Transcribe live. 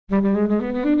For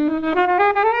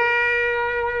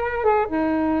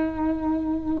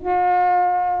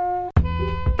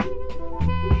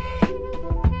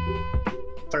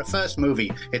a first movie,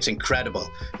 it's incredible.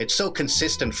 It's so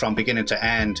consistent from beginning to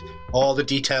end. All the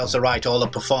details are right, all the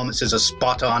performances are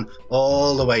spot on,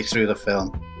 all the way through the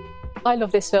film. I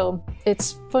love this film.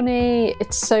 It's funny,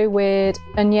 it's so weird,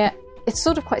 and yet it's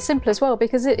sort of quite simple as well,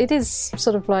 because it is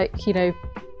sort of like, you know,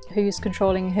 who's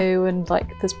controlling who, and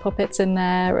like there's puppets in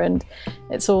there, and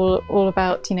it's all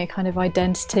about, you know, kind of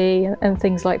identity and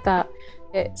things like that.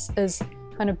 It's as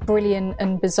kind of brilliant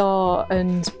and bizarre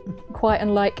and quite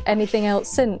unlike anything else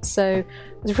since. So I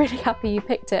was really happy you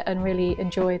picked it and really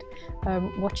enjoyed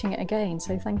watching it again.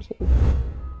 So thank you.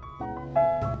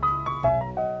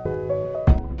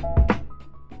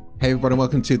 Hey everybody,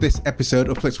 welcome to this episode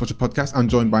of FlixWatcher Podcast. I'm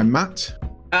joined by Matt.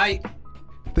 Hi.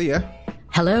 Thea.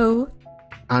 Hello.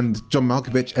 And John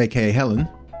Malkovich, aka Helen.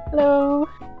 Hello.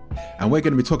 And we're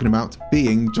going to be talking about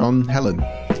being John Helen.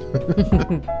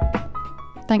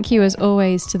 Thank you, as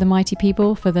always, to the mighty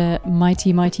people for the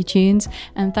mighty, mighty tunes.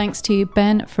 And thanks to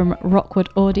Ben from Rockwood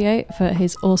Audio for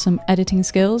his awesome editing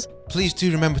skills. Please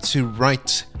do remember to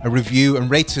write a review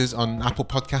and rate us on Apple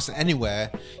Podcasts,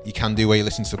 anywhere you can do where you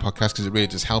listen to the podcast, because it really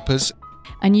does help us.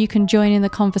 And you can join in the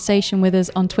conversation with us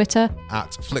on Twitter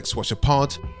at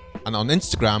FlixWatcherPod and on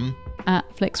Instagram at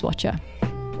FlixWatcher.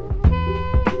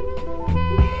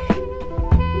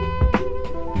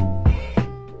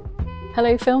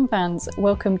 Hello film fans,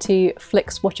 welcome to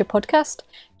FlixWatcher Podcast.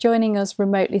 Joining us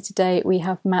remotely today we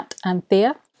have Matt and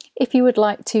Thea. If you would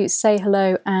like to say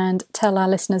hello and tell our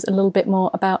listeners a little bit more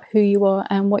about who you are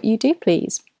and what you do,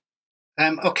 please.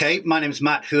 Okay, my name is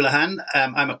Matt Houlihan.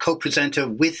 I'm a co-presenter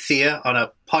with Thea on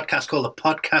a podcast called The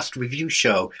Podcast Review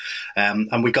Show.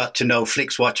 And we got to know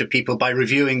FlixWatcher people by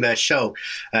reviewing their show.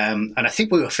 And I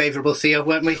think we were favourable, Thea,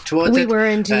 weren't we, towards we it? We were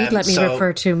indeed. Let me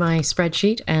refer to my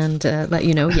spreadsheet and let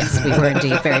you know, yes, we were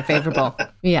indeed very favourable.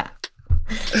 Yeah.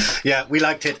 Yeah, we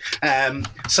liked it.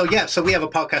 So we have a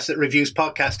podcast that reviews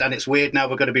podcasts, and it's weird now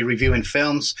we're going to be reviewing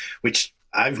films, which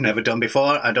I've never done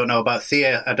before. I don't know about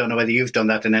Thea. I don't know whether you've done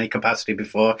that in any capacity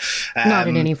before. Not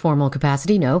in any formal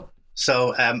capacity, no.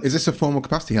 So, is this a formal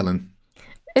capacity, Helen?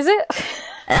 Is it?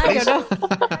 I don't know.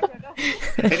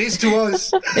 It is to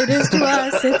us. It is to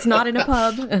us. It's not in a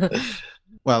pub.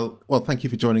 Well, thank you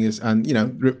for joining us. And, you know,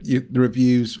 the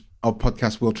reviews of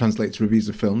podcasts will translate to reviews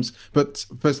of films. But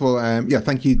first of all,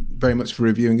 thank you very much for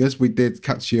reviewing us. We did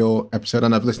catch your episode,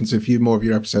 and I've listened to a few more of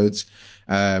your episodes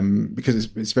because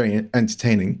it's very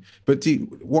entertaining. But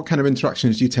what kind of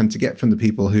interactions do you tend to get from the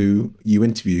people who you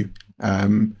interview,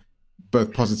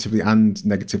 both positively and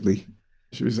negatively,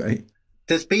 should we say?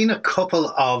 There's been a couple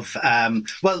of,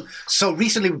 so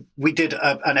recently we did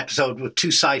an episode with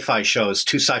two sci-fi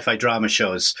drama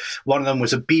shows. One of them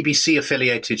was a BBC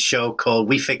affiliated show called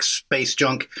We Fix Space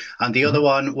Junk. And the other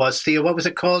one was, Thea, what was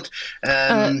it called?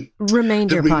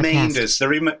 Remainder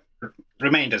Podcast.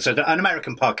 Remainders, an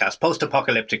American podcast,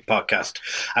 post-apocalyptic podcast.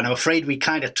 And I'm afraid we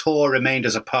kind of tore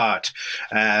Remainders apart.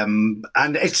 And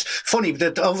it's funny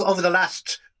that over the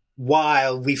last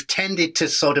while we've tended to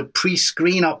sort of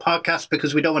pre-screen our podcast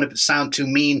because we don't want to sound too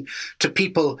mean to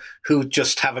people who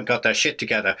just haven't got their shit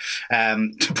together,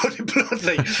 to put it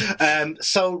bluntly.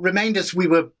 So Remainders,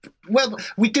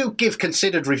 we do give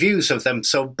considered reviews of them,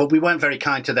 but we weren't very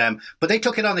kind to them. But they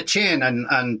took it on the chin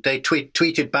and they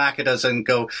tweeted back at us and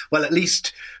go, well, at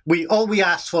least all we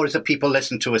asked for is that people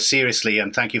listen to us seriously,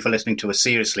 and thank you for listening to us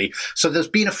seriously. So there's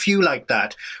been a few like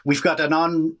that. We've got an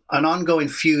ongoing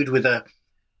feud with a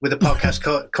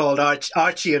podcast called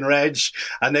Archie and Reg,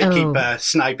 and they keep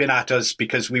sniping at us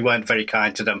because we weren't very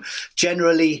kind to them.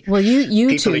 Generally, well,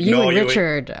 you two, you and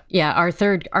Richard, our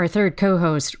third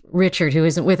co-host, Richard, who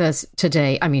isn't with us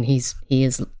today. I mean, he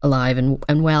is alive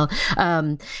and well.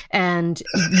 And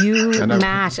you,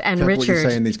 Matt, and Richard. What you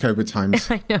say in these COVID times?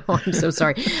 I know. I'm so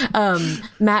sorry.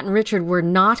 Matt and Richard were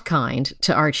not kind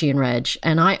to Archie and Reg,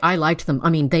 and I liked them. I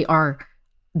mean,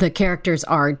 the characters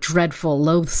are dreadful,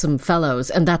 loathsome fellows,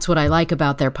 and that's what I like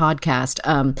about their podcast.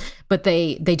 But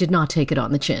they did not take it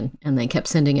on the chin, and they kept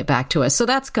sending it back to us. So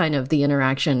that's kind of the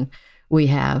interaction we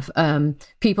have.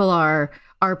 People are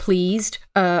pleased,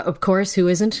 of course. Who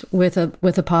isn't with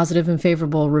a positive and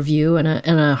favorable review and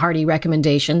a hearty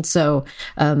recommendation? So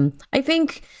I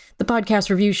think the podcast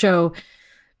review show.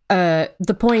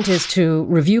 The point is to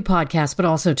review podcasts, but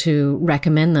also to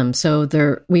recommend them. So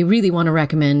we really want to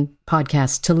recommend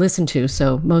podcasts to listen to.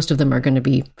 So most of them are going to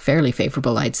be fairly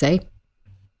favorable, I'd say.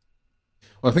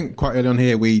 Well, I think quite early on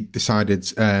here, we decided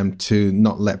to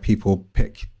not let people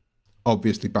pick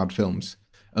obviously bad films.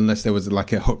 unless there was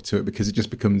like a hook to it, because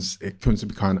it comes to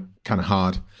be kind of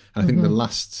hard. And I think the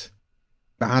last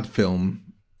bad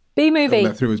film B-movie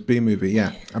that through was B-movie,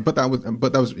 yeah. But that was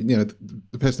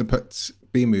the person that put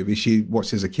B-movie, she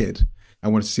watched as a kid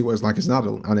and wanted to see what it was like as an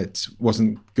adult, and it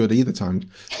wasn't good either time.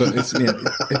 But it's,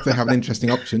 if they have an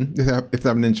interesting option, if they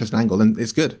have an interesting angle, then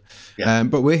it's good. Yeah.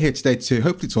 But we're here today to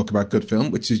hopefully talk about good film,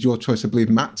 which is your choice, I believe,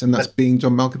 Matt, and that's Being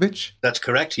John Malkovich. That's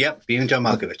correct. Yep, Being John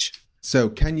Malkovich. So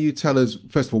can you tell us,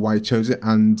 first of all, why you chose it,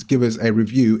 and give us a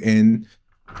review in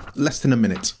less than a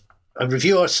minute? A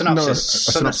review or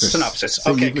synopsis? No, a synopsis.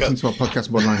 So okay, you've listened to our podcast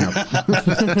more than I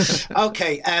have.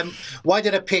 Okay, why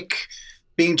did I pick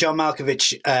Being John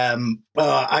Malkovich?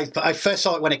 I first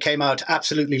saw it when it came out,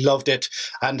 absolutely loved it,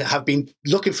 and have been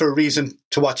looking for a reason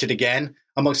to watch it again.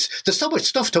 There's so much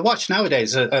stuff to watch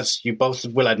nowadays, as you both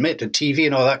will admit, and TV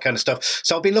and all that kind of stuff.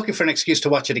 So I'll be looking for an excuse to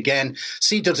watch it again,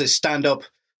 see does it stand up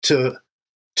to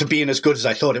being as good as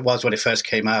I thought it was when it first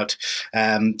came out.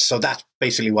 So that's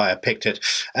basically why I picked it.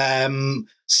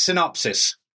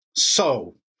 Synopsis.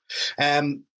 So,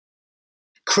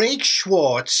 Craig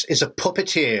Schwartz is a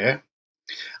puppeteer,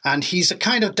 and he's a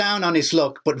kind of down on his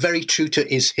luck, but very true to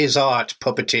his art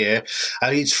puppeteer.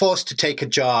 He's forced to take a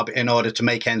job in order to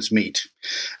make ends meet.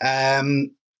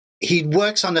 He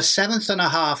works on the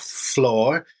 7.5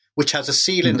 floor, which has a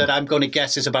ceiling that I'm going to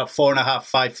guess is about 4.5,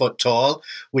 5 foot tall,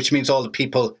 which means all the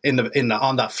people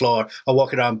on that floor are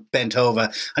walking around bent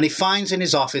over. And he finds in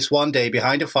his office one day,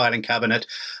 behind a filing cabinet,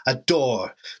 a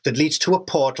door that leads to a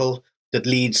portal that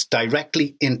leads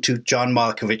directly into John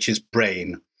Malkovich's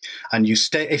brain. And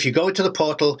if you go to the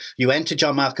portal, you enter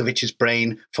John Malkovich's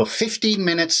brain for 15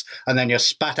 minutes, and then you're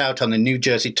spat out on the New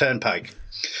Jersey Turnpike.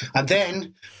 And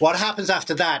then what happens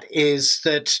after that is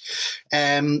that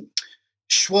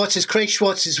Craig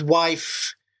Schwartz's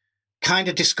wife kind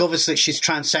of discovers that she's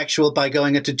transsexual by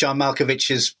going into John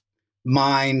Malkovich's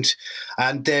mind,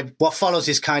 and what follows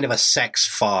is kind of a sex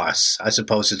farce, I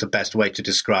suppose is the best way to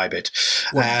describe it.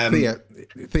 Well, Thea,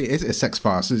 is it a sex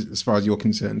farce as far as you're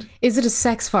concerned? Is it a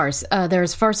sex farce?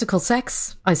 There's farcical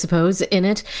sex, I suppose, in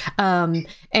it, and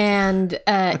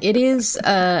it is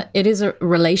a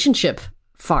relationship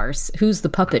farce. Who's the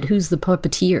puppet? Who's the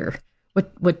puppeteer?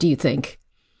 What do you think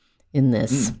in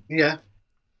this? Yeah.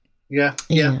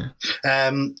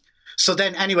 So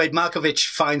then, anyway, Malkovich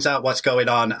finds out what's going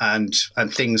on, and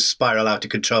things spiral out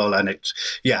of control. And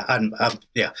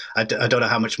I don't know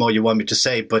how much more you want me to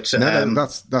say, but no,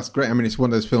 that's great. I mean, it's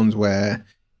one of those films where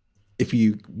if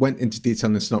you went into detail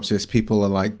in the synopsis, people are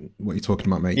like, "What are you talking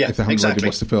about, mate?" Yeah, if they haven't already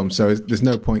watched the film, so there's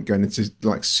no point going into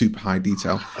like super high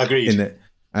detail. Agreed. In it.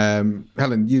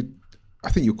 Helen,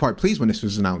 I think you were quite pleased when this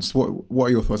was announced. What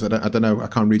are your thoughts? I don't know. I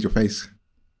can't read your face.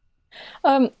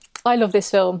 I love this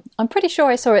film. I'm pretty sure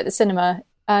I saw it at the cinema,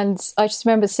 and I just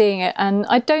remember seeing it, and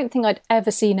I don't think I'd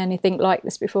ever seen anything like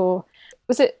this before.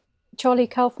 Was it Charlie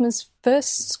Kaufman's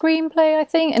first screenplay, I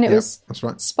think? And it was that's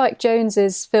right. Spike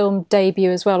Jonze's film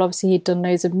debut as well. Obviously, he'd done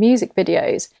loads of music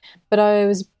videos, but I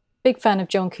was a big fan of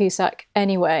John Cusack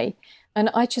anyway,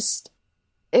 and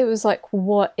it was like,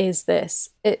 what is this?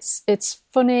 It's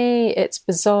funny, it's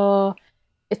bizarre,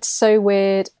 it's so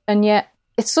weird, and yet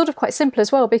it's sort of quite simple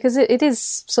as well, because it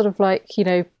is sort of like,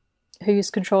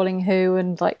 who's controlling who,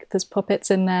 and like there's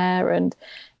puppets in there, and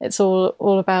it's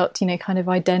all about, kind of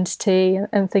identity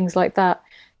and things like that.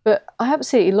 But I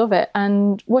absolutely love it,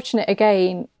 and watching it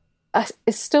again, I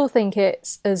still think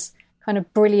it's as kind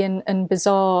of brilliant and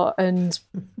bizarre and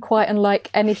quite unlike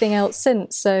anything else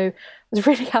since. So I was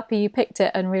really happy you picked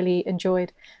it and really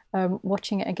enjoyed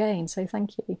watching it again. So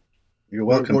thank you. You're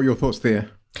welcome. What are your thoughts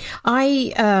there?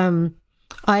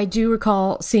 I do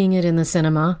recall seeing it in the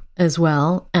cinema as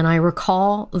well, and I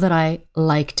recall that I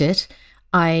liked it.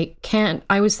 I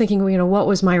was thinking, what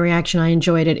was my reaction? I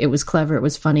enjoyed it. It was clever. It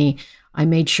was funny. I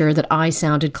made sure that I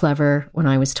sounded clever when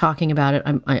I was talking about it.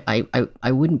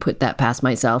 I wouldn't put that past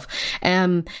myself.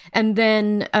 And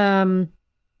then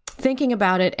thinking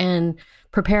about it and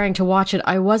preparing to watch it,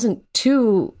 I wasn't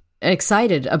too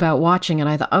excited about watching it.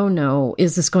 I thought, oh no,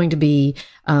 is this going to be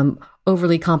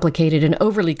overly complicated and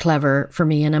overly clever for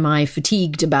me? And am I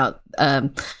fatigued about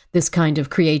this kind of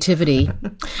creativity?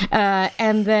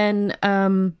 And then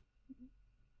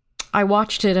I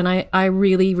watched it, and I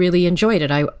really, really enjoyed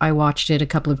it. I watched it a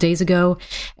couple of days ago,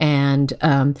 and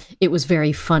it was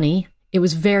very funny. It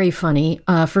was very funny.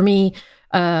 For me,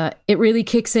 it really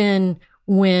kicks in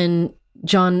when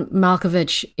John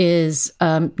Malkovich is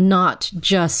not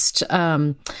just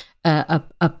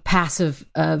a passive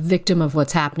victim of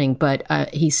what's happening, but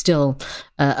he's still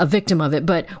a victim of it.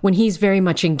 But when he's very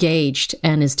much engaged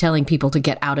and is telling people to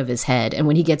get out of his head, and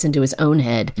when he gets into his own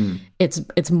head,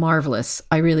 it's marvelous.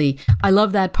 I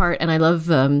love that part, and I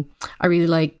really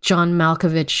like John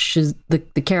Malkovich,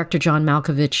 the character John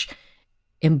Malkovich,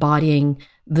 embodying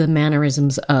the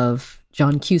mannerisms of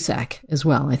John Cusack as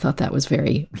well. I thought that was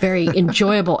very, very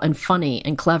enjoyable and funny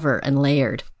and clever and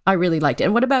layered. I really liked it.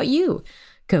 And what about you,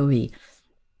 Kobe?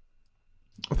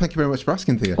 Well, thank you very much for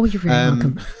asking, Thea. Oh, you're very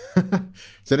welcome.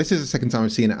 So this is the second time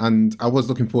I've seen it, and I was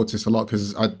looking forward to this a lot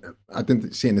because I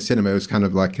didn't see it in the cinema. It was kind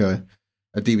of like a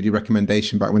DVD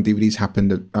recommendation back when DVDs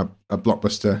happened at a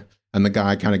Blockbuster, and the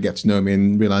guy kind of gets to know me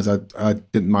and realised I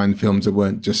didn't mind films that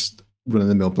weren't just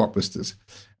run-of-the-mill blockbusters.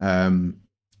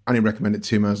 And he recommended it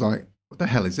to me. I was like, what the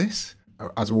hell is this?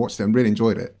 As I watched it and really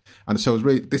enjoyed it. And so it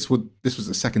was this was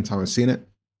the second time I've seen it.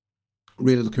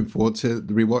 Really looking forward to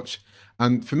the rewatch.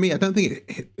 And for me, I don't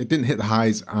think it didn't hit the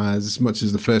highs as much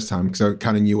as the first time because I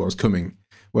kind of knew what was coming.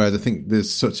 Whereas I think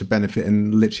there's such a benefit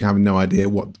in literally having no idea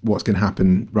what's going to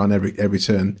happen around every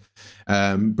turn.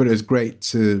 But it was great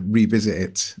to revisit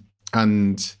it.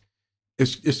 And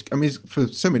it's for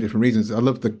so many different reasons. I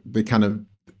love the kind of,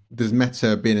 there's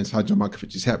meta being inside John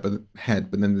Malkovich's head,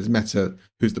 but then there's meta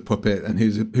who's the puppet and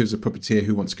who's the puppeteer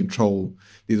who wants to control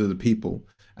these other people.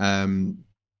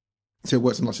 So it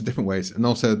works in lots of different ways. And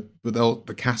also with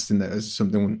the cast in there is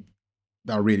something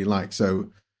that I really like. So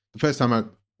the first time I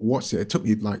watched it took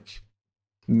me like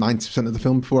 90% of the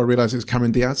film before I realized it was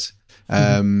Cameron Diaz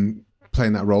playing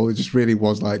that role. It just really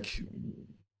was like,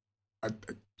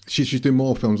 she should do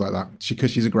more films like that because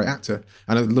she's a great actor,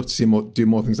 and I'd love to see do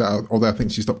more things like that. Although I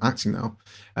think she stopped acting now.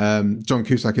 John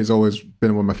Cusack has always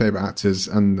been one of my favorite actors,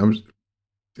 and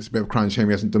it's a bit of a crying shame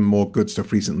he hasn't done more good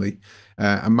stuff recently.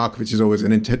 And Malkovich is always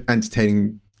an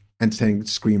entertaining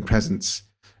screen presence,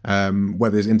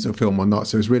 whether it's into a film or not.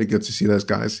 So it's really good to see those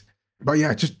guys. But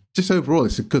yeah, just overall,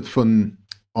 it's a good, fun,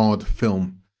 odd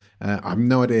film. I have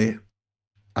no idea.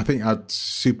 I think I'd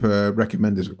super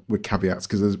recommend it with caveats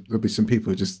because there'll be some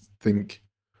people who just think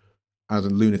I was a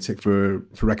lunatic for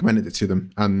recommending it to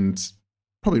them, and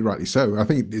probably rightly so. I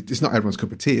think it's not everyone's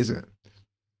cup of tea, is it?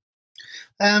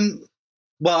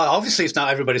 Well, obviously it's not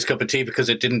everybody's cup of tea because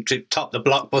it didn't top the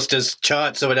Blockbusters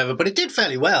charts or whatever, but it did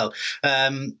fairly well.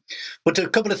 But a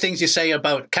couple of things you say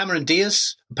about Cameron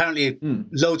Diaz. Apparently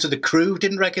loads of the crew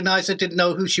didn't recognise her, didn't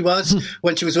know who she was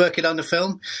when she was working on the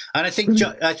film. And I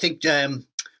think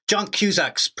John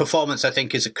Cusack's performance, I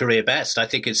think, is a career best. I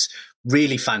think it's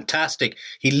really fantastic.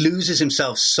 He loses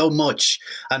himself so much,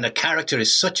 and the character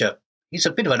is he's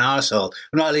a bit of an arsehole.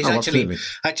 Well, he's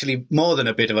actually more than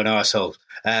a bit of an arsehole,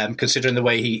 considering the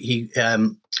way he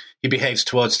behaves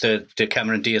towards the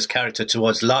Cameron Diaz character,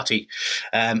 towards Lottie.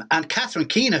 And Catherine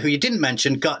Keener, who you didn't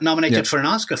mention, got nominated for an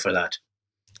Oscar for that.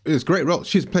 It was a great role.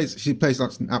 She plays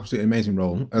an absolutely amazing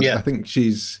role. I think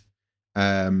she's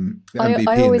I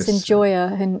always enjoy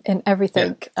her in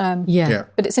everything. Yeah.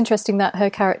 But it's interesting that her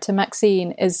character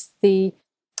Maxine is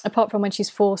apart from when she's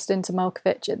forced into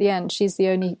Malkovich at the end, she's the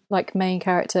only main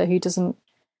character who doesn't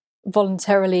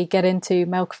voluntarily get into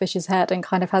Malkovich's head and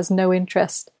kind of has no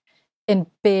interest in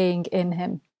being in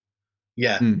him.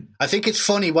 Yeah, I think it's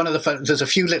funny. There's a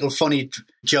few little funny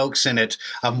jokes in it,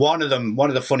 and one of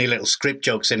the funny little script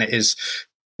jokes in it is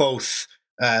both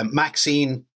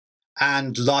Maxine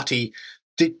and Lottie.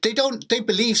 They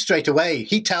believe straight away.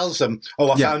 He tells them,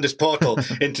 I found this portal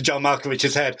into John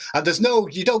Malkovich's head. And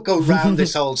you don't go round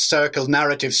this whole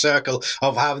narrative circle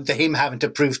of him having to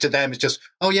prove to them. It's just,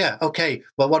 oh yeah, okay,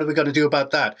 well, what are we going to do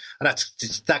about that? And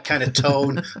that's that kind of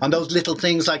tone. And those little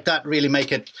things like that really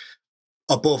make it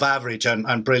above average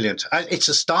and brilliant. It's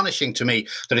astonishing to me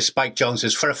that it's Spike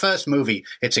Jonze's. For a first movie,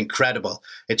 it's incredible.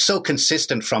 It's so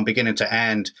consistent from beginning to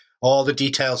end. All the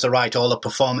details are right. All the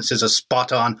performances are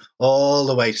spot on all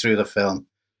the way through the film.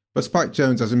 But Spike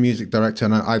Jonze as a music director,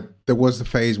 and there was a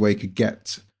phase where you could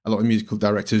get a lot of musical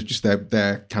directors, just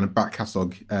their kind of back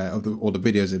catalogue of all the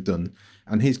videos they've done.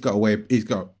 And he's got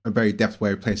a very deft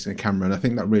way of placing a camera, and I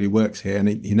think that really works here. And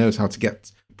he knows how to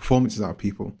get performances out of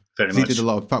people. Very much. He did a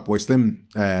lot of Fatboy Slim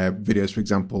videos, for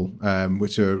example,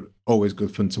 which are always good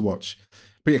fun to watch.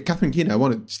 But yeah, Catherine Keener, I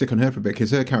want to stick on her for a bit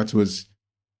because her character was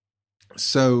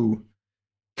so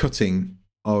cutting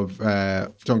of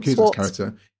John Cusack's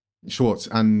character, Schwartz,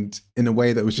 and in a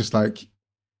way that was just like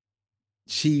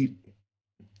she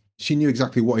knew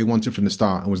exactly what he wanted from the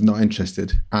start and was not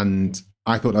interested. And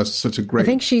I thought that was such a great... I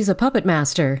think she's a puppet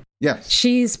master. Yes.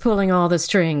 She's pulling all the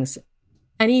strings.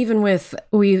 And even with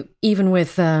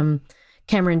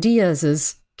Cameron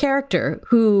Diaz's character,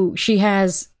 who she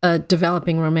has a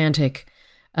developing romantic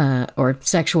or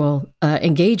sexual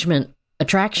engagement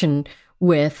attraction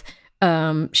with,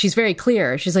 she's very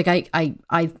clear. She's like, I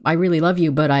really love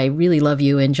you, but I really love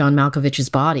you in John Malkovich's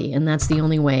body, and that's the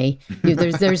only way.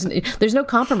 There's no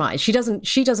compromise. She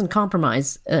doesn't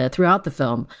compromise throughout the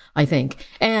film, I think.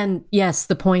 And yes,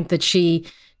 the point that she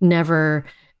never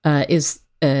is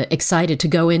excited to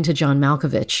go into John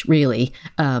Malkovich, really,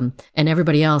 and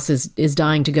everybody else is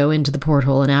dying to go into the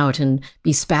porthole and out and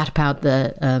be spat about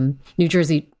the New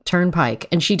Jersey Turnpike,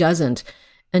 and she doesn't,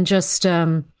 and just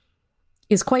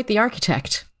is quite the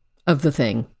architect of the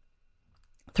thing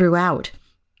throughout.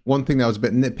 One thing that I was a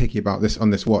bit nitpicky about this on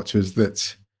this watch was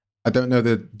that I don't know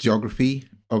the geography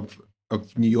of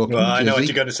New York. Well, and New Jersey, I know what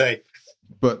you're going to say.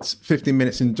 But 15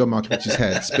 minutes in John Malkovich's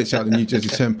head spits out the New Jersey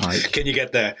Turnpike. Can you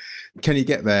get there?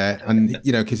 And,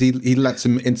 because he lets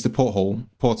them into the portal,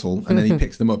 and then he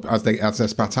picks them up as they're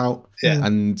spat out. Yeah.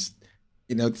 And,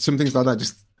 some things like that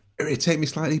just irritate me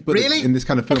slightly. But really? In this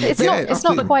kind of film, it's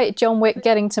not quite John Wick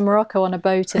getting to Morocco on a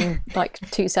boat in like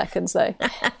 2 seconds, though.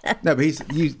 No, but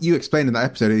you explained in that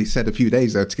episode, he said a few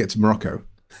days, though, to get to Morocco.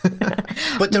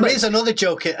 But there is another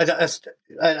joke,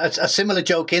 a similar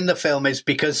joke in the film, is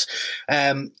because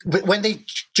when they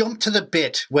jump to the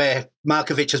bit where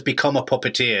Malkovich has become a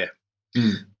puppeteer,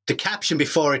 the caption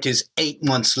before it is 8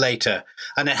 months later.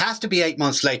 And it has to be 8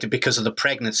 months later because of the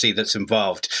pregnancy that's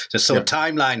involved. So a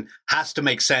timeline has to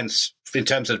make sense in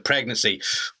terms of the pregnancy.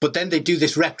 But then they do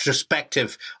this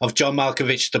retrospective of John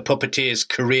Malkovich, the puppeteer's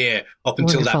career up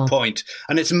until that point.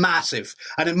 And it's massive.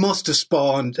 And it must have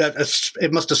spawned,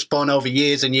 over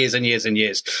years and years and years and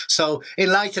years. So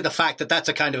in light of the fact that that's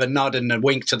a kind of a nod and a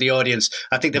wink to the audience,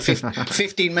 I think the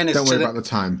 15 minutes don't worry about the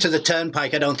time. To the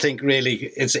Turnpike, I don't think really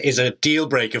is a deal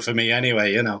breaker for me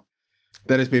anyway,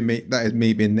 That is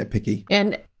me being nitpicky.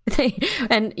 And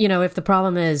if the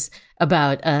problem is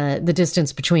about the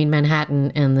distance between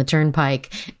Manhattan and the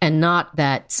Turnpike, and not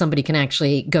that somebody can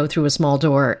actually go through a small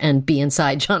door and be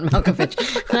inside John Malkovich.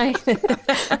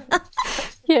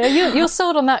 Yeah, you're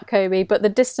sold on that, Kobe, but the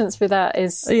distance with that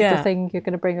is the thing you're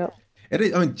going to bring up. It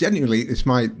is, genuinely, it's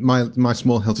my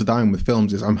small hill to die on with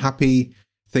films is I'm happy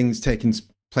things taking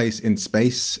place in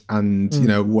space and,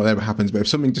 whatever happens. But if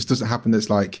something just doesn't happen,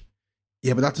 that's like,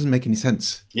 yeah, but that doesn't make any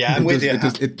sense. Yeah, I'm with you.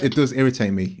 It does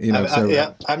irritate me,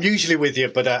 I'm usually with you,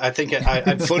 but I think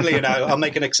funnily enough, I'll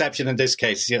make an exception in this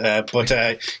case. I Such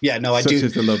do.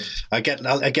 Is the love. I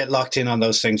get locked in on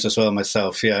those things as well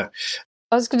myself. Yeah.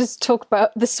 I was going to talk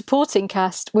about the supporting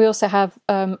cast. We also have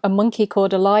a monkey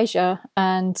called Elijah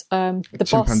and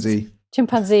the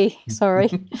chimpanzee. Sorry,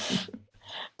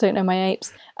 don't know my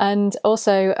apes. And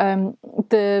also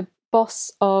the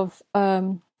boss of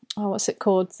what's it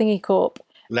called? Thingy Corp.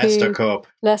 Lester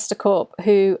Corp,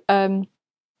 who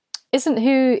isn't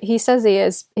who he says he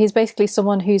is. He's basically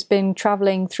someone who's been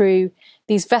travelling through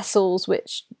these vessels,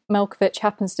 which Malkovich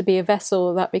happens to be a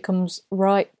vessel that becomes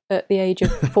ripe at the age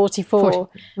of 44.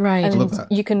 Right. And I love that.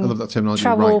 you can I love that terminology,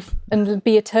 travel ripe. and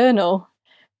be eternal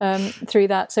through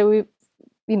that. So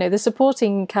the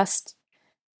supporting cast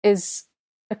is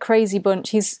a crazy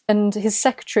bunch. His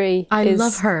secretary. I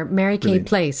love her, Mary Kay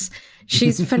Place.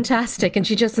 She's fantastic, and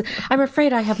I'm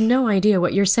afraid I have no idea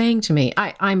what you're saying to me.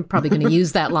 I'm probably going to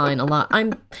use that line a lot.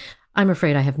 I'm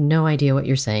afraid I have no idea what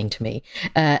you're saying to me.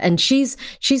 And she's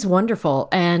wonderful,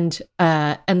 and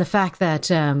the fact that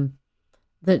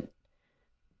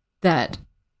that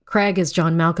Craig as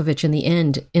John Malkovich in the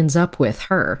end ends up with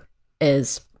her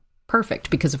is perfect,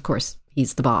 because of course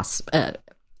he's the boss.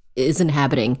 Is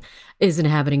inhabiting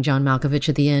John Malkovich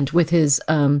at the end with his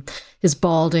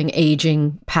balding,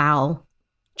 aging pal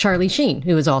Charlie Sheen,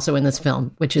 who is also in this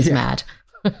film, which is mad.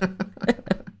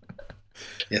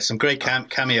 Yeah, some great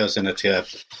cameos in it. Yeah,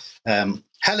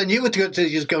 Helen, you were going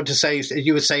to say,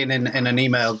 you were saying in an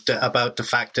email about the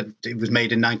fact that it was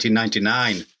made in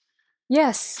 1999.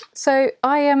 Yes, so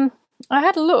I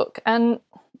had a look and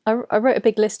I wrote a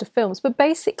big list of films, but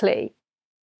basically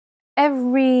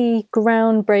every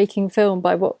groundbreaking film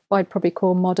by what I'd probably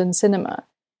call modern cinema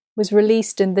was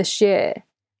released in this year.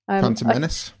 Phantom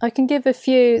Menace? I can give a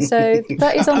few. So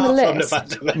that is on the list.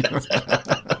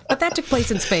 But that took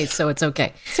place in space, so it's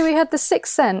okay. So we had The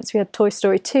Sixth Sense, we had Toy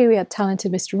Story 2, we had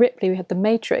Talented Mr. Ripley, we had The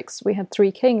Matrix, we had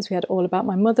Three Kings, we had All About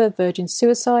My Mother, Virgin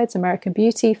Suicides, American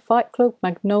Beauty, Fight Club,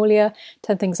 Magnolia,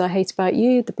 10 Things I Hate About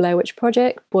You, The Blair Witch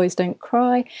Project, Boys Don't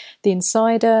Cry, The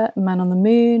Insider, Man on the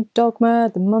Moon,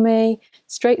 Dogma, The Mummy,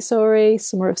 Straight Story,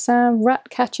 Summer of Sam,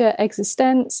 Ratcatcher,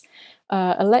 Existence,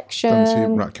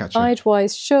 Election, Eyed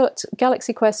Wise Shut,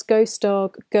 Galaxy Quest, Ghost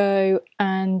Dog, Go,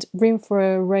 and Room for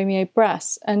a Romeo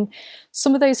Brass. And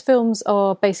some of those films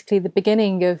are basically the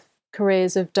beginning of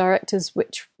careers of directors,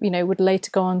 which, would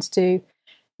later go on to do,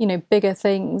 bigger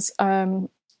things.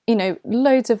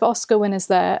 Loads of Oscar winners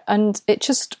there. And it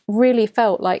just really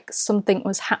felt like something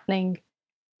was happening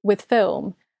with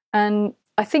film. And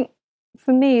I think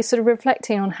for me, sort of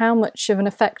reflecting on how much of an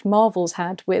effect Marvel's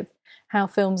had with how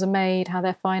films are made, how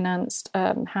they're financed,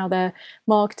 how they're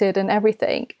marketed and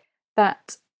everything,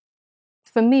 that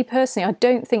for me personally, I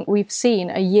don't think we've seen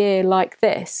a year like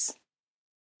this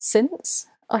since.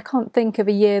 I can't think of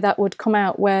a year that would come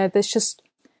out where there's just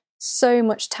so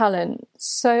much talent,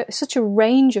 such a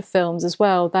range of films as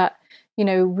well, that,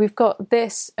 we've got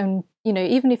this, and,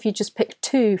 even if you just pick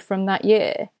two from that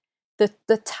year,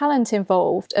 the talent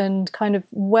involved and kind of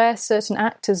where certain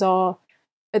actors are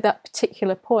at that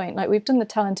particular point. Like, we've done The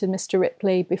Talented Mr.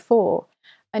 Ripley before,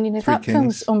 and that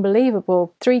film's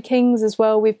unbelievable. Three Kings as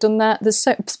well, we've done that. There's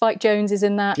Spike Jonze is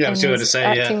in that, in his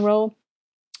acting role.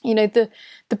 The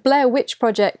Blair Witch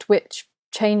Project, which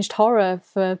changed horror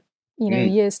for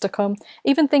years to come.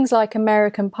 Even things like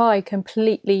American Pie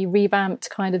completely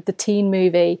revamped kind of the teen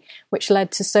movie, which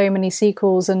led to so many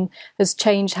sequels and has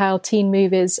changed how teen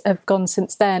movies have gone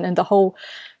since then. And the whole,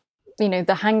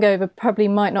 The Hangover probably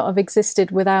might not have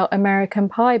existed without American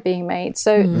Pie being made.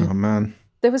 So, oh man,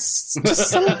 there was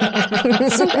just some and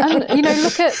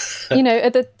look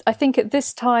at I think at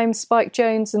this time Spike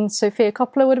Jonze and Sofia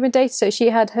Coppola would have been dating, so she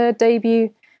had her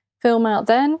debut film out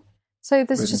then. So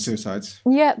there's just Suicides.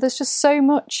 Yeah, there's just so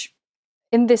much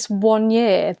in this one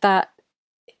year that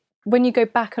when you go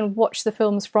back and watch the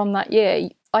films from that year,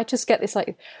 I just get this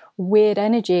like weird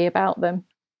energy about them.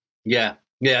 Yeah.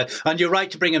 Yeah, and you're right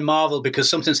to bring in Marvel because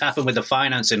something's happened with the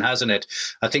financing, hasn't it?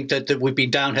 I think that we've been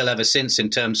downhill ever since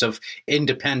in terms of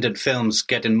independent films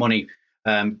getting money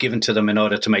given to them in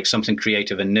order to make something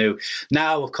creative and new.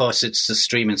 Now, of course, it's the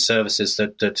streaming services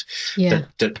that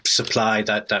supply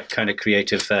that kind of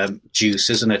creative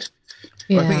juice, isn't it?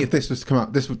 Yeah. Well, I think if this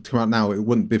would come out now, it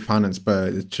wouldn't be financed by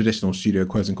a traditional studio,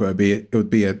 quote unquote. It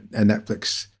would be a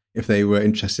Netflix if they were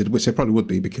interested, which they probably would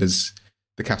be because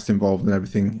the cast involved and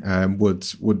everything would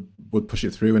push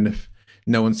it through, and if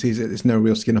no one sees it, there's no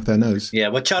real skin off their nose. Yeah,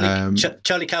 well,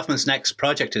 Charlie Kaufman's next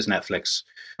project is Netflix.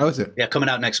 Oh, is it? Yeah, coming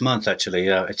out next month, actually.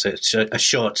 Yeah, it's a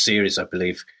short series, I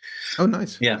believe. Oh,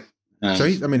 nice. Yeah. So,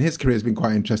 his career has been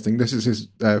quite interesting. This is his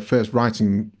first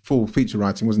full feature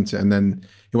writing, wasn't it? And then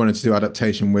he wanted to do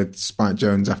adaptation with Spike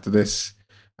Jonze after this.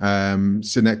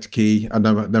 Synecdoche, I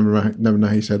never know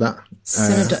how you say that.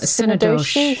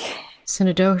 Synecdoche.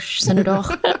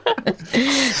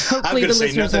 Hopefully the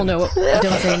listeners will know.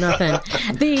 Don't say nothing.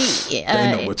 They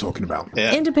know what we're talking about.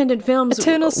 Yeah. Independent films.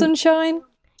 Eternal Sunshine.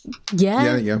 Yeah. Yeah,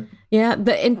 there you go.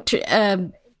 Yeah.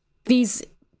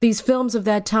 These films of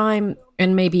that time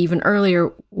and maybe even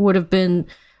earlier would have been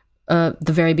the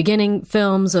very beginning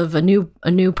films of a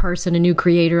new person, a new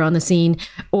creator on the scene,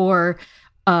 or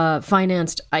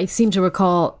financed. I seem to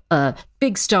recall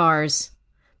big stars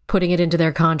putting it into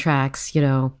their contracts,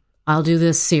 I'll do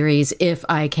this series if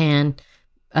I can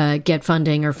get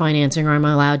funding or financing, or I'm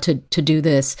allowed to do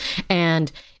this.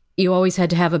 And you always had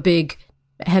to have a big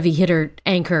heavy hitter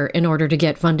anchor in order to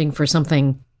get funding for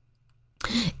something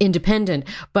independent.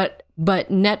 But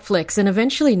Netflix, and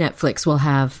eventually Netflix will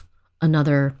have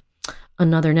another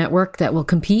network that will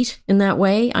compete in that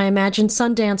way. I imagine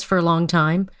Sundance for a long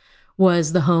time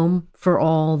was the home for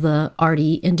all the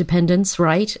arty independents,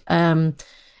 right? And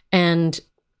the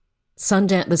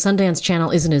Sundance Channel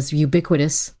isn't as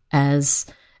ubiquitous as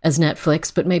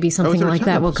Netflix, but maybe something like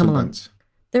that will come along.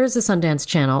 There is a Sundance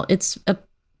Channel. It's a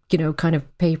kind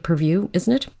of pay-per-view,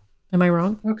 isn't it? Am I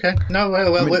wrong? Okay. No,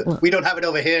 we don't have it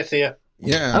over here, Thea.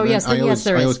 Yeah. Oh, yes, yes,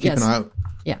 there is. I always keep an eye out.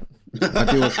 Yeah. I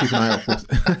do always keep an eye out.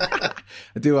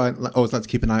 I always like to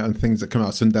keep an eye on things that come out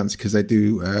of Sundance because they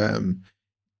do.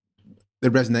 They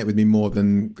resonate with me more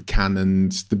than Cannes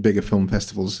and the bigger film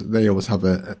festivals. They always have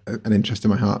an interest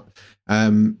in my heart.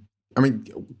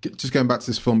 Just going back to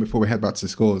this film before we head back to the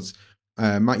scores,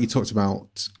 Matt, you talked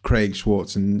about Craig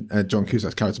Schwartz and John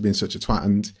Cusack's character being such a twat,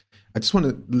 and I just want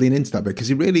to lean into that bit because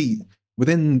he really,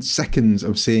 within seconds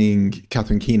of seeing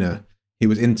Catherine Keener, he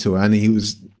was into her, and he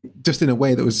was just in a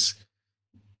way that was,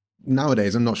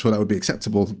 nowadays, I'm not sure that would be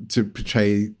acceptable to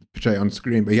portray on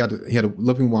screen, but he had a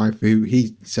loving wife who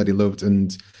he said he loved,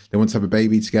 and they want to have a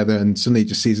baby together, and suddenly he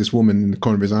just sees this woman in the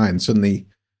corner of his eye, and suddenly,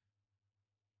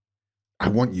 I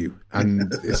want you,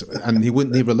 and he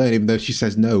wouldn't leave her alone, even though she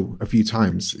says no a few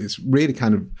times. It's really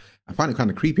I find it kind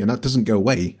of creepy, and that doesn't go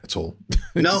away at all.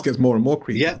 It just gets more and more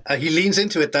creepy. Yeah, he leans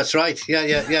into it. That's right.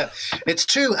 Yeah. It's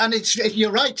true, and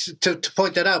you're right to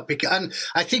point that out. And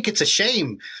I think it's a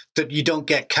shame that you don't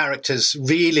get characters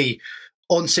really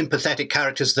unsympathetic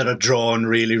characters that are drawn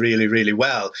really, really, really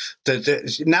well.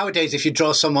 Nowadays, if you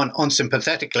draw someone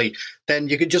unsympathetically, then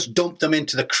you can just dump them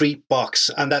into the creep box,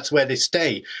 and that's where they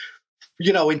stay.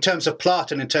 You know, in terms of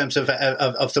plot and in terms of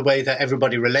the way that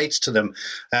everybody relates to them.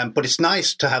 But it's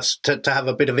nice to have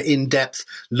a bit of an in-depth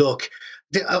look.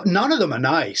 None of them are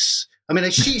nice. I mean,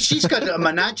 she's got a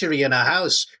menagerie in her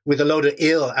house with a load of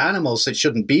ill animals that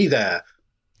shouldn't be there.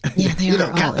 Yeah, they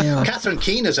are all ill. Catherine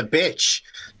Keener's a bitch.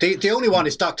 The only one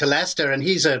is Dr. Lester, and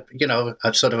he's a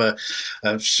sort of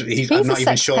he's I'm not a even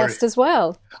sex sure. pest as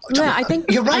well. Yeah, I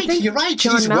think you're right.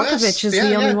 John He's Malkovich worse. is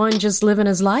the only one just living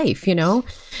his life. You know,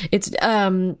 it's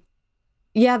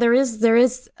there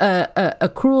is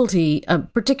a cruelty,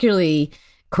 particularly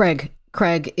Craig.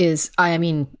 Craig is, I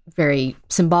mean, very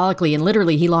symbolically and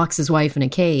literally, he locks his wife in a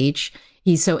cage.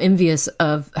 He's so envious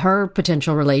of her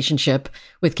potential relationship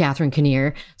with Catherine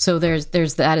Kinnear. So there's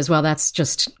that as well. That's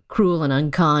just cruel and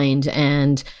unkind,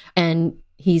 and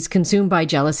he's consumed by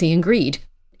jealousy and greed.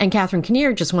 And Catherine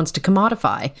Kinnear just wants to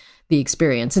commodify the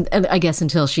experience, and I guess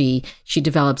until she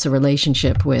develops a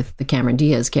relationship with the Cameron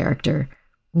Diaz character.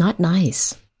 Not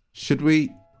nice. Should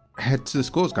we head to the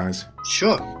scores, guys?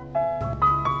 Sure.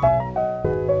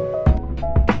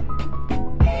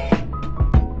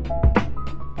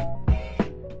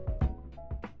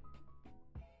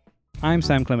 I'm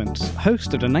Sam Clements,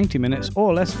 host of the 90 Minutes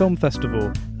or Less Film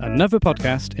Festival, another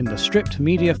podcast in the Stripped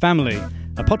Media family,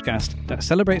 a podcast that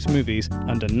celebrates movies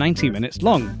under 90 minutes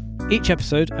long. Each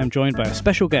episode, I'm joined by a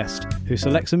special guest who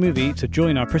selects a movie to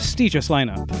join our prestigious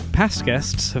lineup. Past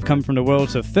guests have come from the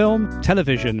worlds of film,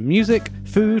 television, music,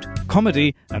 food,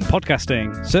 comedy, and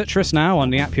podcasting. Search for us now on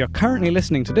the app you're currently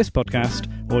listening to this podcast,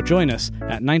 or join us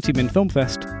at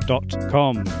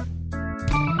 90minfilmfest.com.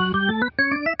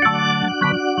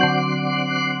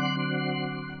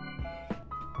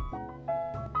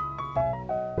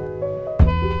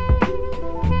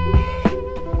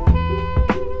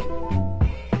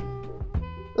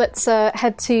 Let's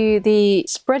head to the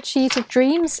spreadsheet of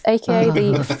dreams, aka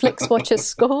the FlixWatcher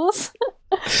scores.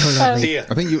 I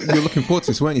think you're looking forward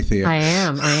to this, weren't you, Thea? I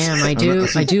am. I do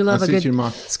love a good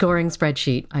scoring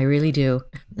spreadsheet. I really do.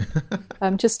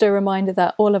 Just a reminder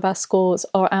that all of our scores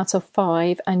are out of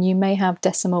 5, and you may have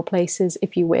decimal places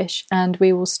if you wish. And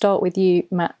we will start with you,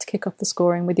 Matt, to kick off the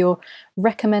scoring with your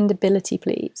recommendability,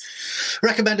 please.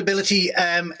 Recommendability.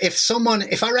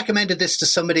 If I recommended this to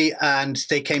somebody and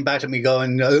they came back to me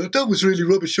going, "Oh, that was really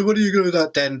rubbish. What are you going to do with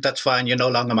that?" Then that's fine. You're no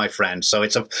longer my friend. So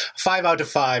it's a 5 out of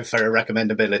 5 for a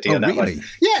recommendability. Oh, on that really? one.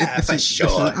 Yeah, for sure.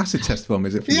 This is an acid test film,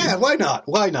 is it? For Yeah, you? why not?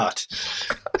 Why not?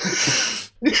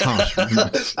 Harsh.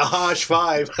 A harsh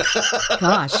 5.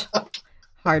 Gosh,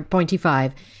 hard pointy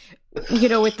 5. You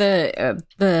know, with the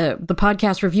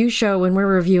podcast review show, when we're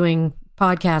reviewing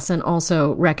podcasts and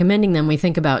also recommending them, we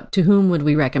think about to whom would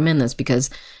we recommend this, because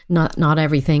not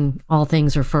everything, all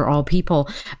things are for all people.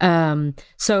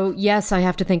 So yes, I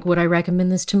have to think, would I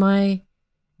recommend this to my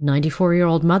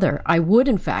 94-year-old mother? I would,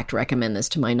 in fact, recommend this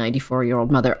to my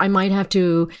 94-year-old mother. I might have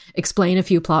to explain a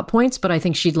few plot points, but I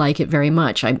think she'd like it very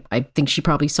much. I think she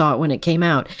probably saw it when it came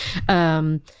out.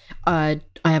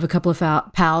 I have a couple of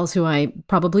pals who I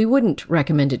probably wouldn't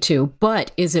recommend it to,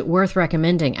 but is it worth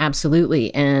recommending?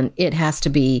 Absolutely. And it has to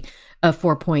be a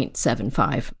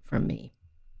 4.75 from me.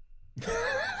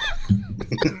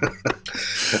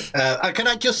 Can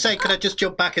I just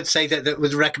jump back and say that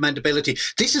with recommendability,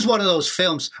 this is one of those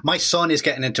films. My son is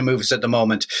getting into movies at the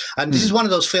moment, and this is one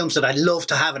of those films that I love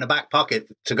to have in a back pocket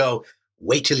to go,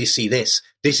 wait till you see this.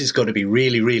 This is going to be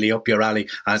really, really up your alley.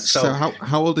 And so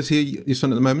how old is he, your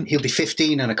son, at the moment? He'll be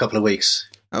 15 in a couple of weeks.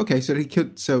 Okay, so he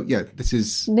could. So yeah, this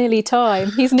is nearly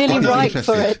time. He's nearly ripe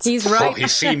for it. He's right. Oh,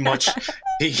 he's seen much.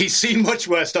 He's seen much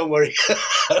worse. Don't worry.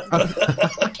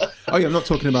 Oh yeah, I'm not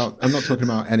talking about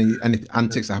any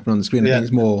antics that happen on the screen. I think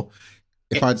it's more.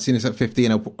 If I'd seen this at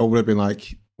 15, I would have been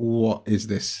like, "What is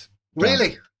this?"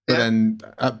 Really? But then,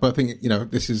 but I think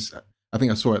this is. I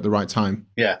think I saw it at the right time.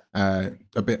 Yeah. A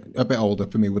bit older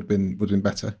for me would have been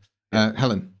better.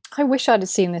 Helen. I wish I'd have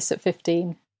seen this at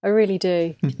 15. I really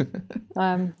do.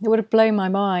 It would have blown my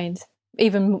mind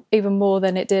even more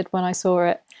than it did when I saw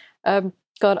it.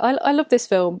 God, I love this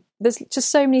film. There's just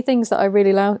so many things that I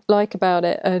really like about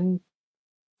it, and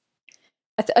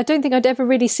I don't think I'd ever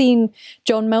really seen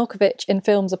John Malkovich in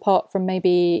films apart from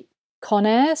maybe Con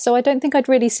Air. So I don't think I'd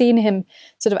really seen him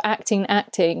sort of acting.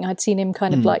 I'd seen him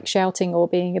kind of like shouting or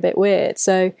being a bit weird.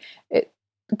 So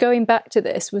going back to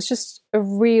this was just a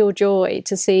real joy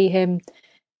to see him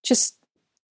just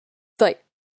like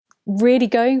really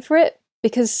going for it,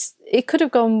 because it could have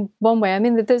gone one way. I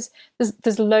mean, there's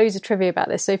loads of trivia about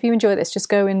this, so if you enjoy this, just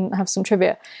go and have some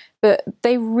trivia. But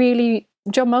they really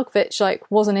John Malkovich like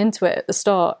wasn't into it at the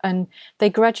start, and they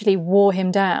gradually wore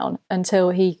him down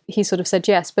until he sort of said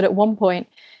yes. But at one point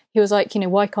he was like,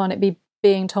 why can't it be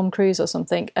being Tom Cruise or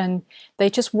something? And they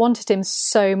just wanted him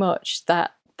so much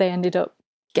that they ended up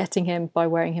getting him by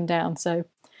wearing him down. So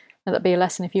that'd be a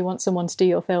lesson if you want someone to do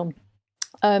your film.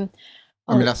 I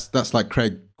mean, that's like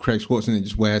Craig Schwarzenegger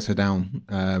just wears her down,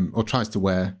 or tries to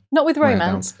wear. Not with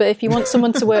romance, but if you want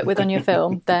someone to work with on your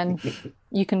film, then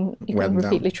you can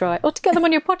repeatedly try, or to get them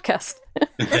on your podcast.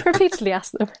 Repeatedly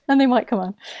ask them, and they might come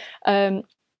on.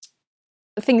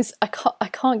 The thing is, I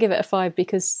can't give it a 5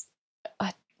 because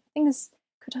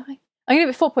could I? I'm gonna give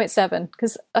it 4.7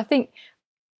 because I think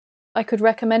I could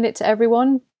recommend it to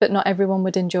everyone, but not everyone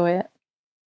would enjoy it.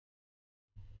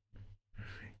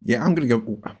 Yeah, I'm going to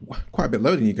go quite a bit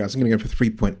lower than you guys. I'm going to go for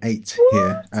 3.8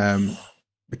 here,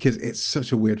 because it's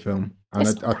such a weird film.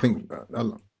 And I think,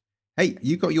 hey,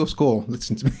 you got your score.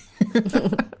 Listen to me.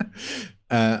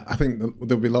 I think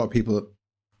there'll be a lot of people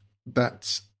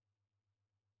that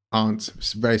aren't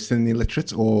very cinematography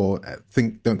literate or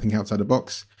don't think outside the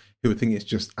box, who would think it's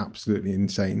just absolutely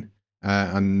insane,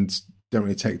 and don't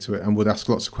really take to it, and would ask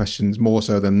lots of questions, more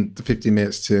so than the 15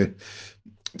 minutes to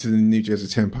the New Jersey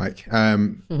Turnpike.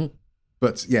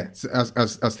 But yeah,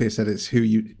 as Thea said, it's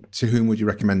to whom would you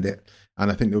recommend it?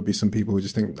 And I think there would be some people who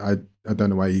just think, I don't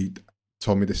know why you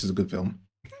told me this is a good film.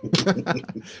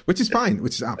 Which is fine,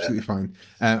 which is absolutely fine.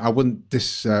 I wouldn't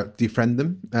defriend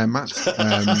them, Matt.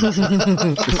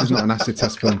 This is not an acid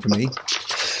test film for me.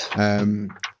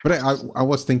 But I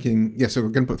was thinking, so we're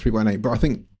going to put 3.8, but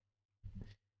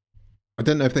I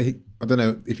don't know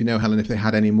if you know, Helen, if they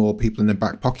had any more people in their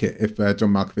back pocket, if John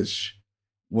Malkovich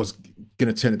was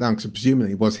going to turn it down, because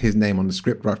presumably it was his name on the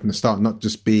script right from the start, not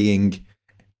just being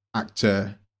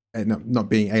actor, not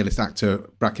being A-list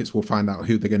actor, brackets, we'll find out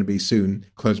who they're going to be soon,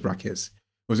 close brackets.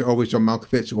 Was it always John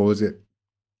Malkovich, or was it...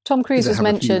 Tom Cruise was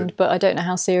mentioned, but I don't know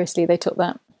how seriously they took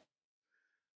that.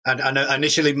 And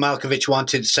initially,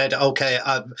 Malkovich said, "Okay,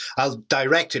 I'll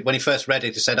direct it." When he first read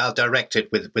it, he said, "I'll direct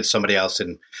it with somebody else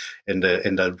in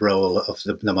the role of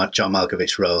the John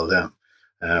Malkovich role." Yeah.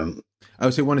 So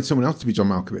he wanted someone else to be John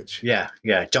Malkovich. Yeah.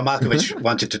 John Malkovich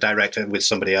wanted to direct it with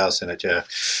somebody else in it. Yeah.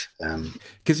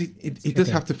 Because he does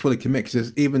have to fully commit.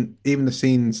 Because even the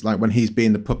scenes like when he's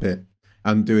being the puppet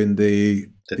and doing the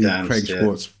dance, Craig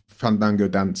Schwartz Fandango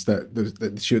dance that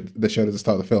they showed at the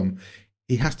start of the film.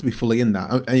 He has to be fully in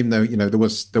that, even though there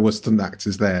was stunt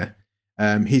actors there.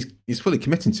 He's fully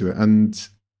committing to it, and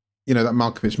that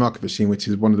Malkovich scene, which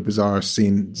is one of the bizarrest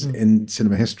scenes in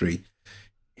cinema history,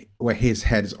 where his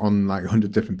head's on like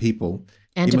 100 different people,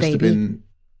 and he a must baby. Have been...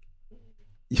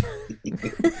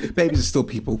 Babies are still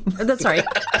people. That's sorry.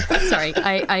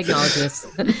 I acknowledge this.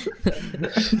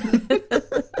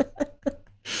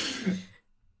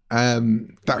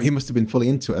 That he must have been fully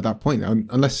into it at that point,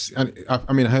 unless I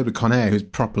heard with Con Air, who's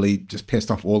properly just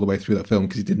pissed off all the way through that film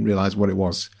because he didn't realize what it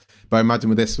was. But I imagine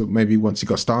with this, maybe once he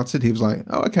got started, he was like,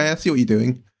 "Oh, okay, I see what you're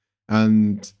doing."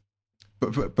 But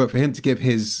for him to give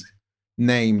his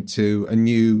name to a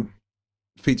new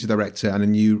feature director and a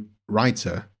new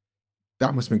writer,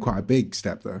 that must have been quite a big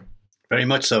step, though. Very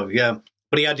much so, yeah.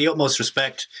 But he had the utmost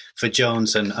respect for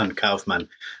Jones and Kaufman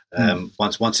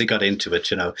once he got into it,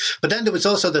 But then there was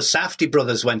also the Safdie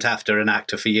brothers went after an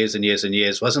actor for years and years and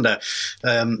years, wasn't there?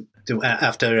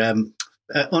 After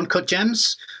Uncut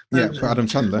Gems? Yeah, for Adam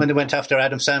Sandler. When they went after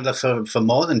Adam Sandler for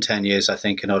more than 10 years, I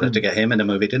think, in order to get him in the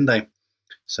movie, didn't they?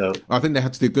 So I think they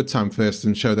had to do Good Time first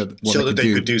and show that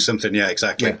they could do something. Yeah,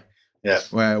 exactly. Yeah.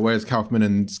 Whereas Kaufman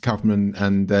and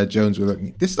Jones were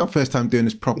like, "This is our first time doing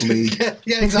this properly."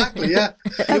 yeah, exactly. Yeah.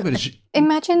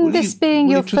 Imagine this being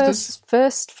your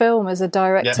first film as a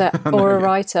director or a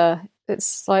writer.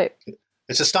 It's like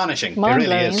it's astonishing. Mind it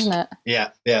really blowing, is, isn't it? Yeah.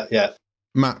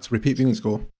 Matt, repeat viewing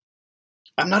score.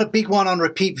 I'm not a big one on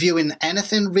repeat viewing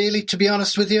anything, really, to be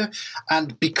honest with you,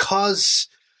 and because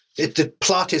the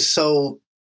plot is so,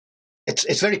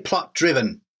 it's very plot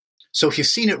driven. So if you've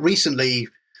seen it recently,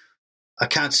 I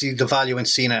can't see the value in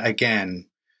seeing it again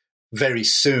very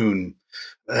soon.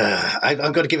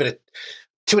 I'm going to give it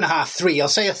a 2.5, 3. I'll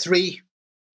say a 3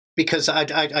 because I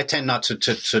tend not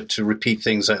to repeat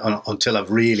things until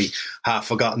I've really half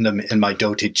forgotten them in my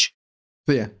dotage.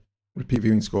 So yeah, repeat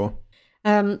viewing score.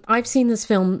 I've seen this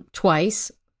film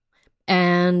twice,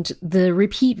 and the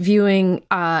repeat viewing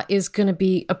is going to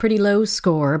be a pretty low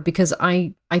score because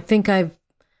I think I've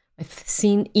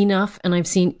seen enough and I've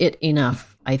seen it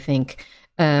enough, I think.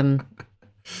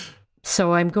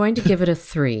 So I'm going to give it a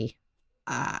 3.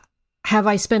 Have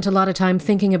I spent a lot of time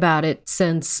thinking about it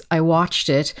since I watched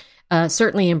it?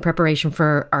 Certainly in preparation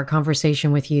for our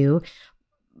conversation with you.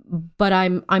 But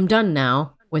I'm done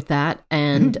now with that,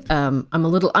 and I'm a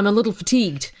little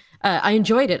fatigued. I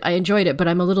enjoyed it, but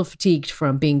I'm a little fatigued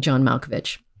from being John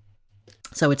Malkovich.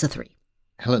 So it's a 3.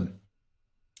 Helen.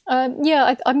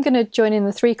 Yeah, I'm going to join in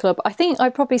the 3 club. I think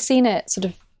I've probably seen it sort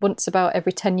of once about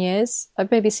every 10 years.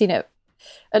 I've maybe seen it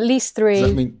at least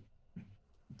 3.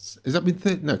 Has that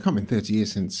been no, it can't be 30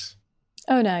 years since.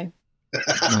 Oh, no.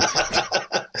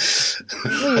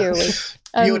 Where are we?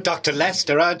 You're Dr.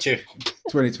 Lester, aren't you?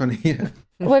 2020, yeah.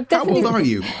 Well, How old are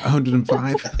you?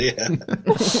 105? Yeah.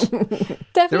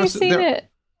 Definitely seen it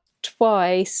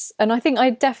twice. And I think I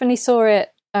definitely saw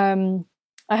it.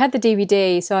 I had the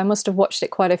DVD, so I must have watched it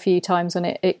quite a few times when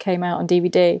it came out on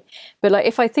DVD. But like,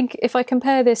 if I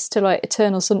compare this to like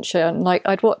Eternal Sunshine, like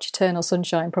I'd watch Eternal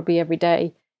Sunshine probably every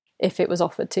day if it was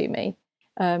offered to me.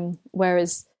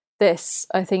 Whereas this,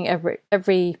 I think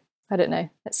every I don't know,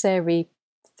 let's say every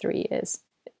 3 years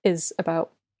is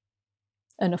about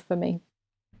enough for me.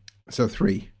 So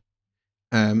 3.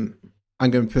 I'm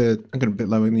going a bit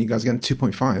lower than you guys again.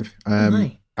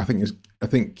 2.5. I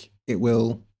think it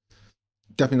will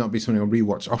definitely not be something I'll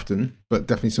rewatch often, but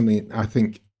definitely something I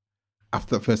think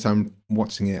after the first time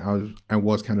watching it, I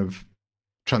was kind of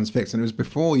transfixed, and it was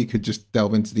before you could just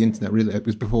delve into the internet. Really, it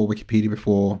was before Wikipedia,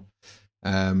 before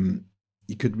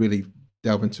you could really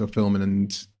delve into a film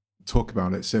and talk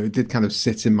about it. So it did kind of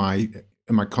sit in my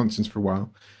conscience for a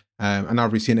while. And now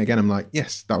I've seen it again. I'm like,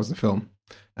 yes, that was the film.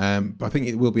 But I think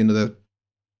it will be another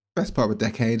best part of a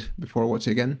decade before I watch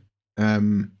it again.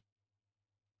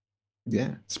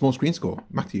 Yeah, small screen score,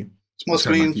 Matthew. Small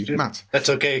screen, Matt. That's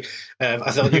okay.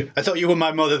 I thought you were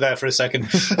my mother there for a second.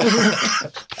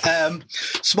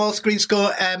 Small screen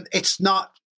score. It's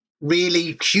not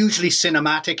really hugely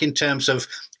cinematic in terms of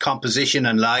composition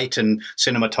and light and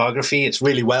cinematography. It's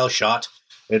really well shot.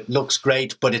 It looks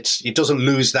great, but it doesn't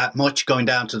lose that much going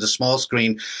down to the small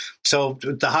screen. So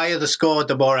the higher the score,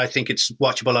 the more I think it's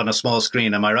watchable on a small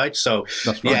screen. Am I right? So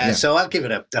that's right, yeah. So I'll give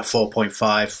it a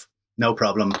 4.5. No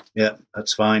problem. Yeah,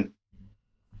 that's fine.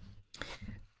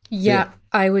 Yeah,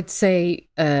 I would say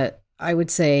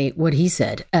what he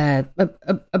said.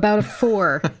 About a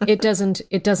 4. It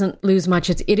doesn't lose much.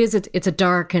 It's a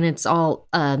dark, and it's all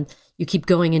you keep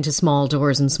going into small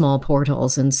doors and small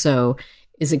portals, and so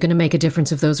is it going to make a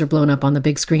difference if those are blown up on the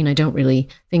big screen? I don't really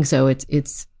think so.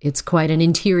 It's quite an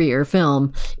interior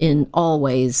film in all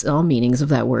ways, all meanings of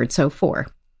that word. So 4.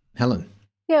 Helen.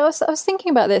 Yeah, I was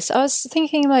thinking about this. I was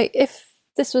thinking, like, if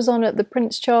this was on at the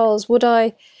Prince Charles, would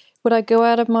I go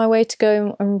out of my way to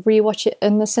go and rewatch it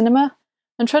in the cinema?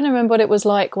 I'm trying to remember what it was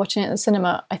like watching it in the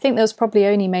cinema. I think there was probably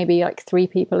only maybe like 3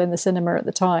 people in the cinema at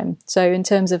the time. So in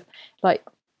terms of like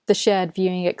the shared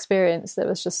viewing experience, there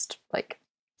was just like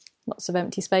lots of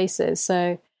empty spaces.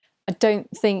 So I don't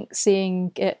think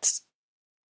seeing it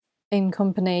in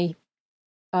company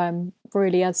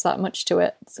really adds that much to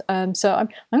it. So I'm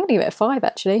going to give it a 5,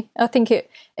 actually. I think it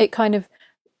kind of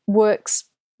works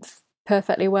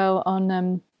perfectly well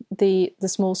on the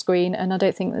small screen, and I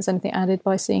don't think there's anything added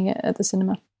by seeing it at the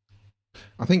cinema.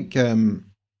 I think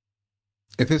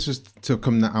if this was to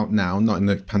come out now, not in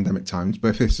the pandemic times, but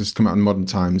if this was to come out in modern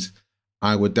times,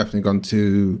 I would definitely gone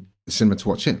to the cinema to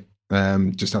watch it,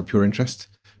 just out of pure interest.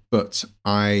 But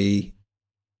I've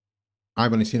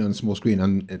only seen it on a small screen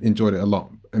and enjoyed it a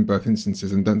lot in both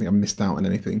instances, and don't think I missed out on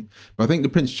anything. But I think the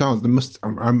Prince Charles,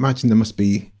 I imagine there must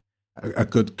be a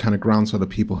good kind of groundswell of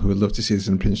people who would love to see this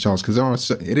in Prince Charles, because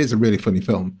it is a really funny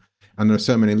film, and there are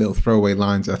so many little throwaway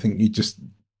lines. I think they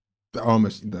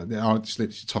are just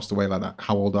literally tossed away like that.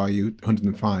 How old are you?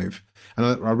 105. And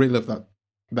I really love that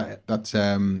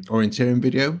orienteering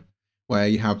video where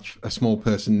you have a small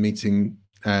person meeting,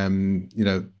 I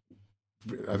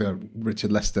think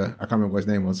Richard Lester, I can't remember what his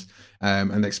name was,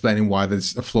 and explaining why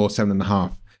there's a floor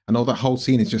 7.5, and all that whole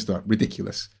scene is just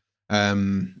ridiculous.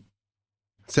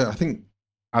 So I think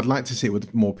I'd like to see it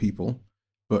with more people,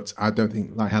 but I don't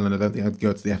think, like Helen, I'd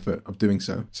go to the effort of doing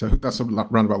so. So that's a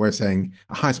roundabout way of saying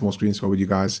a high small screen score with you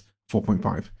guys,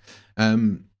 4.5.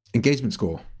 Engagement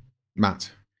score,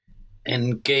 Matt.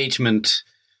 Engagement,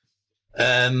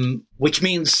 which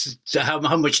means how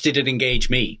much did it engage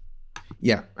me?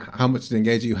 Yeah, how much did it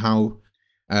engage you? How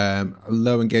a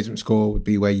low engagement score would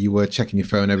be where you were checking your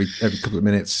phone every couple of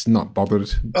minutes, not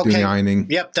bothered doing the ironing.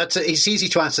 Yep, it's easy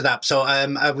to answer that. So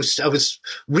I was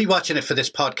rewatching it for this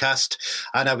podcast,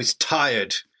 and I was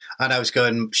tired, and I was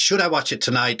going, should I watch it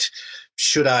tonight?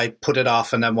 should I put it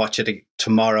off and then watch it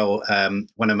tomorrow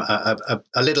when I'm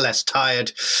a little less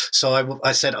tired? So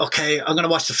I said, okay, I'm going to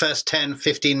watch the first 10,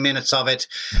 15 minutes of it.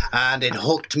 And it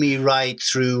hooked me right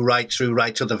through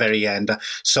to the very end.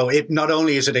 So it not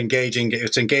only is it engaging,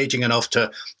 it's engaging enough to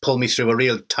pull me through a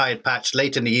real tired patch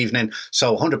late in the evening.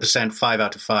 So 100% 5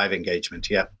 out of 5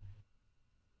 engagement. Yeah.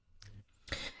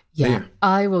 Yeah,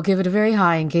 I will give it a very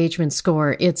high engagement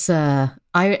score. It's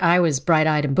I was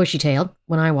bright-eyed and bushy-tailed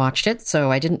when I watched it, so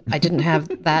I didn't have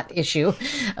that issue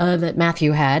that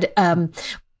Matthew had.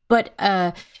 But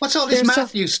what's all this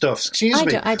Matthew stuff? Excuse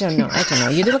me. I don't know.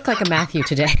 You look like a Matthew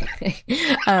today.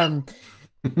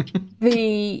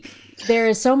 There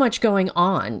is so much going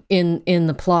on in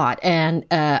the plot, and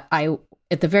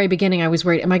at the very beginning, I was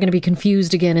worried, am I going to be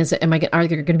confused again? Are there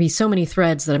going to be so many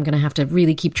threads that I'm going to have to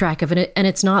really keep track of it? And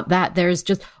it's not that. There's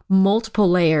just multiple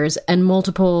layers and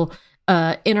multiple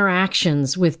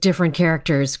interactions with different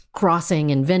characters crossing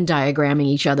and Venn diagramming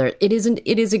each other. It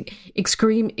is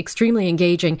extremely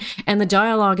engaging, and the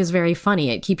dialogue is very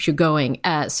funny. It keeps you going.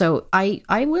 So I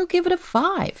will give it a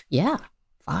 5. Yeah,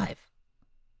 5.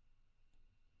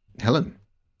 Helen?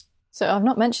 So I've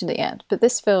not mentioned it yet, but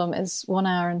this film is 1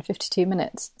 hour and 52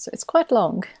 minutes, so it's quite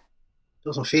long.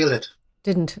 Doesn't feel it.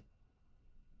 Didn't.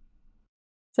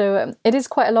 So it is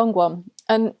quite a long one,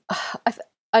 and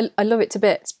I love it to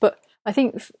bits, but I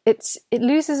think it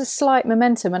loses a slight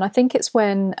momentum, and I think it's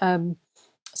when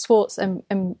Schwartz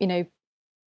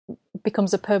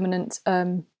becomes a permanent,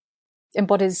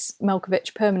 embodies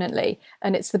Malkovich permanently,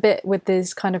 and it's the bit with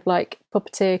this kind of like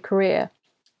puppeteer career.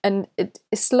 And it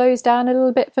slows down a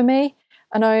little bit for me.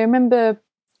 And I remember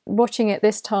watching it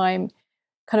this time,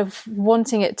 kind of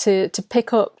wanting it to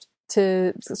pick up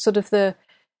to sort of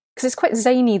because it's quite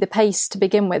zany, the pace to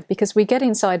begin with, because we get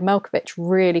inside Malkovich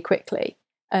really quickly.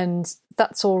 And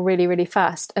that's all really, really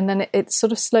fast. And then it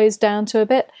sort of slows down to a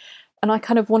bit. And I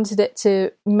kind of wanted it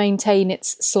to maintain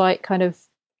its slight kind of,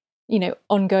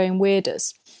 ongoing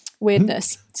weirdness.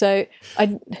 So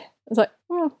I was like,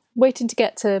 waiting to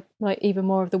get to like even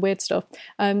more of the weird stuff. So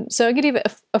I'm going to give it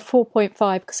a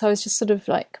 4.5 because I was just sort of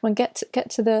like, come on, get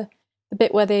to the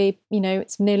bit where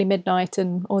it's nearly midnight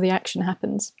and all the action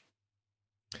happens.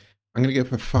 I'm going to go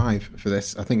for 5 for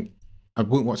this. I think I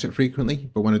won't watch it frequently,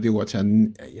 but when I do watch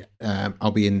it,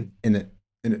 I'll be in it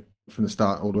from the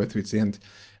start all the way through to the end.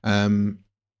 And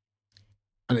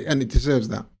it deserves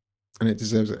that. And it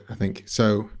deserves it, I think.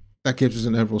 So that gives us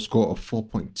an overall score of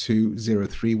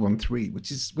 4.20313,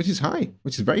 which is high,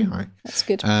 which is very high. That's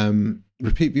good.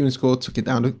 Repeat viewing score took it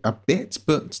down a bit,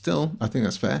 but still, I think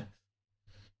that's fair.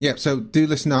 Yeah, so do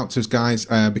listen out to us, guys,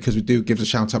 because we do give us a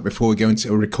shout out before we go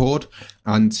into a record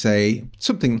and say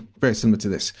something very similar to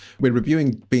this. We're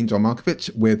reviewing Being John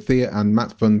Malkovich with Thea and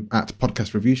Matt Fun at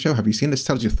Podcast Review Show. Have you seen this?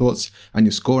 Tell us your thoughts and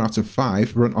your score out of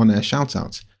 5 run on air shout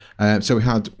out. So we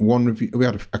had one review. We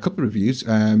had a couple of reviews.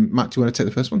 Matt, do you want to take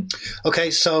the first one? Okay,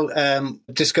 so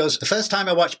this goes. The first time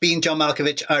I watched Being John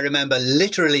Malkovich, I remember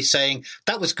literally saying,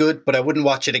 that was good, but I wouldn't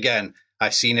watch it again.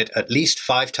 I've seen it at least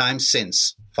 5 times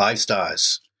since. 5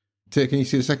 stars. Tia, can you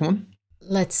see the second one?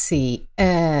 Let's see.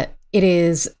 It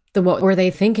is the What Were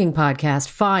They Thinking podcast.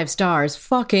 5 stars.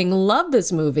 Fucking love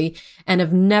this movie and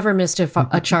have never missed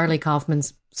a Charlie Kaufman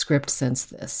script since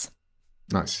this.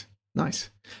 Nice.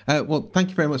 Well, thank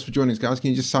you very much for joining us, guys.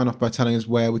 Can you just sign off by telling us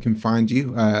where we can find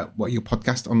you, what your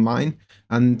podcast online,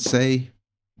 and say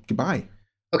goodbye?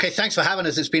 Okay, thanks for having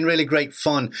us. It's been really great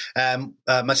fun.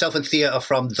 Myself and Thea are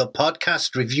from the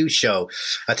Podcast Review Show.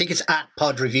 I think it's at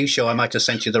Pod Review Show. I might have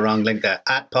sent you the wrong link there.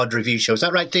 At Pod Review Show. Is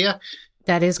that right, Thea?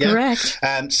 That is correct.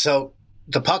 So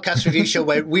the Podcast Review Show,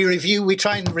 where we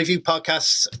try and review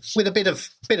podcasts with a bit of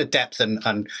depth and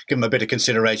give them a bit of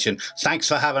consideration. Thanks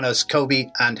for having us,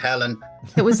 Kobe and Helen.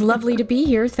 It was lovely to be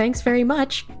here. Thanks very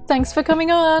much. Thanks for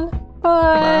coming on.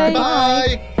 Bye.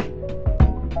 Bye.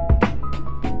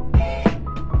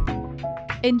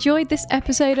 Enjoyed this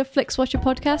episode of FlixWatcher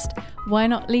Podcast? Why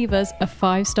not leave us a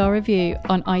 5-star review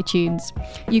on iTunes?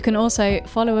 You can also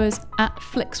follow us at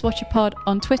FlixWatcherPod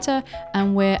on Twitter,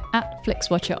 and we're at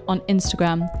FlixWatcher on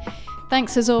Instagram.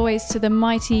 Thanks as always to the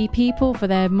mighty people for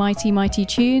their mighty, mighty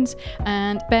tunes,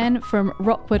 and Ben from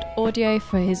Rockwood Audio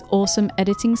for his awesome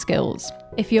editing skills.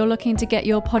 If you're looking to get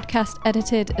your podcast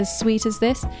edited as sweet as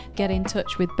this, get in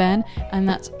touch with Ben, and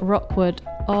that's Rockwood,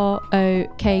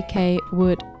 ROKK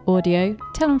Wood Audio.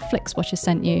 Tell them FlixWatcher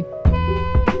sent you.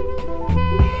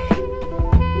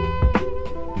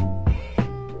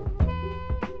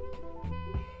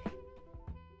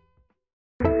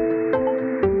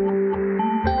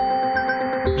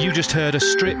 You just heard a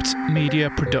Stripped Media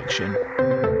production.